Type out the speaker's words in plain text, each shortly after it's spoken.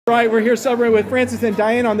All right, we're here celebrating with Francis and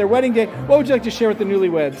Diane on their wedding day. What would you like to share with the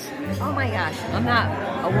newlyweds? Oh my gosh, I'm not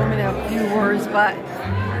a woman of few words, but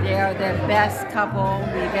they are the best couple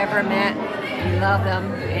we've ever met. We love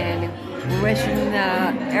them, and we're wishing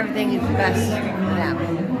everything is the best for them.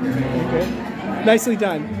 Okay. Nicely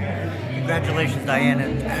done. Congratulations, Diane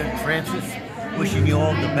and Francis. Wishing you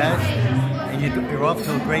all the best. And you're off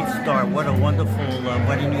to a great start. What a wonderful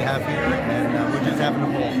wedding you have here, and we're just having a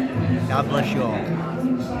ball. God bless you all.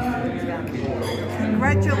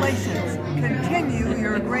 Congratulations. Continue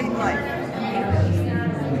your great life.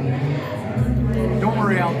 Don't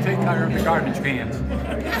worry, I'll take care of the garbage cans.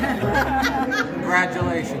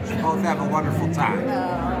 Congratulations. You both have a wonderful time.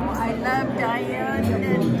 I love Diane,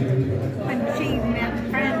 and when she met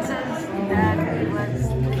Francis, that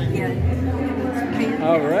was beautiful.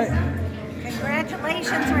 All right.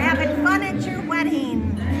 Congratulations, we're having fun at your wedding.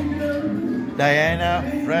 Diana,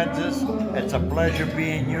 Francis, it's a pleasure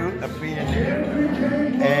being here,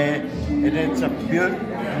 and it's a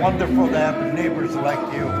wonderful to have neighbors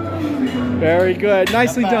like you. Very good.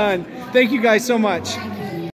 Nicely done. Thank you guys so much.